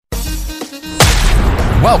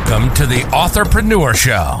Welcome to the Authorpreneur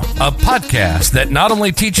Show, a podcast that not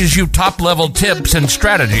only teaches you top-level tips and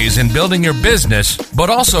strategies in building your business,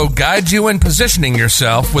 but also guides you in positioning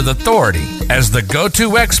yourself with authority as the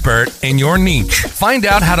go-to expert in your niche. Find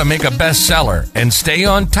out how to make a bestseller and stay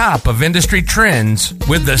on top of industry trends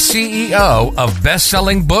with the CEO of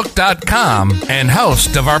BestsellingBook.com and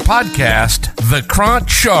host of our podcast, Vikrant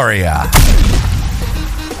Shaurya.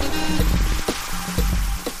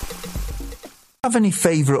 Have any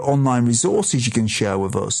favorite online resources you can share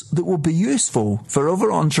with us that will be useful for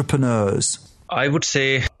other entrepreneurs? I would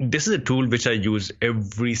say this is a tool which I use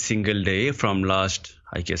every single day from last,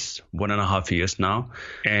 1.5 years now.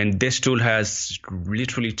 And this tool has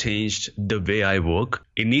literally changed the way I work.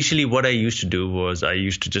 Initially, what I used to do was I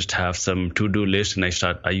used to just have some to-do list and I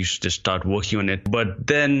used to just start working on it. But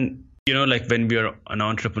then when we are an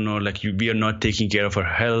entrepreneur, we are not taking care of our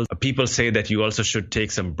health. People say that you also should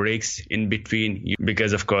take some breaks in between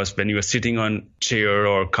because, of course, when you are sitting on chair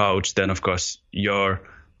or couch, then, of course, your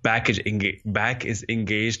back is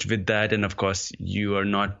engaged with that. And, of course, you are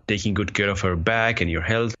not taking good care of your back and your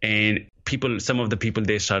health. And some of the people,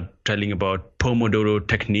 they start telling about Pomodoro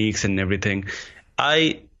techniques and everything.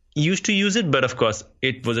 I used to use it, but, of course,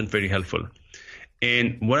 it wasn't very helpful.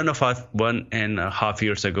 And 1.5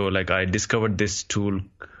 years ago, I discovered this tool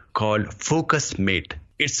called FocusMate.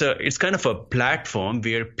 It's kind of a platform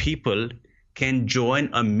where people can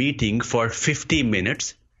join a meeting for 50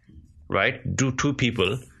 minutes, right? Do two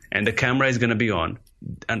people, and the camera is going to be on,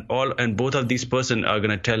 and both of these person are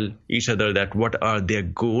going to tell each other that what are their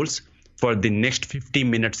goals for the next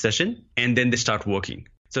 50-minute session, and then they start working.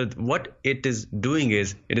 So what it is doing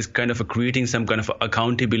is it is kind of creating some kind of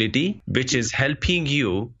accountability, which is helping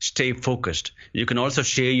you stay focused. You can also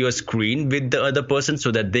share your screen with the other person so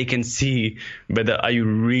that they can see whether are you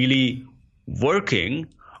really working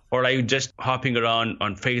or are you just hopping around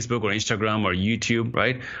on Facebook or Instagram or YouTube,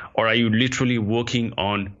 right? Or are you literally working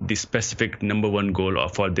on the specific number one goal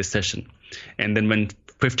for this session? And then when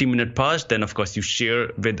 50 minutes passed, then of course you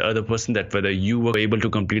share with the other person that whether you were able to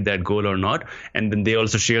complete that goal or not. And then they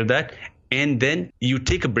also share that. And then you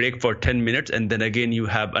take a break for 10 minutes and then again you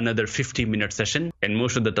have another 50-minute session. And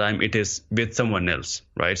most of the time it is with someone else,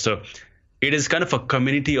 right? So it is kind of a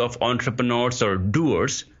community of entrepreneurs or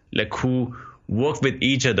doers who work with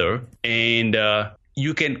each other, and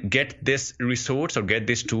you can get this resource or get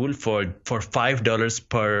this tool for $5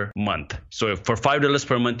 per month. So for $5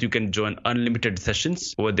 per month, you can join unlimited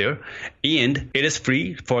sessions over there, and it is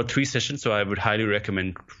free for 3 sessions. So I would highly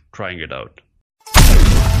recommend trying it out.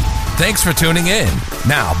 Thanks for tuning in.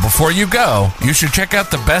 Now, before you go, you should check out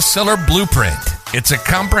the Bestseller Blueprint. It's a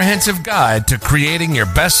comprehensive guide to creating your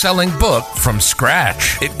best-selling book from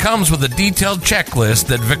scratch. It comes with a detailed checklist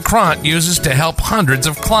that Vikrant uses to help hundreds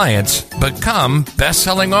of clients become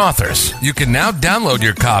best-selling authors. You can now download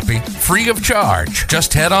your copy free of charge.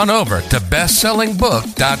 Just head on over to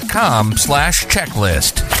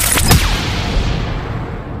bestsellingbook.com/checklist.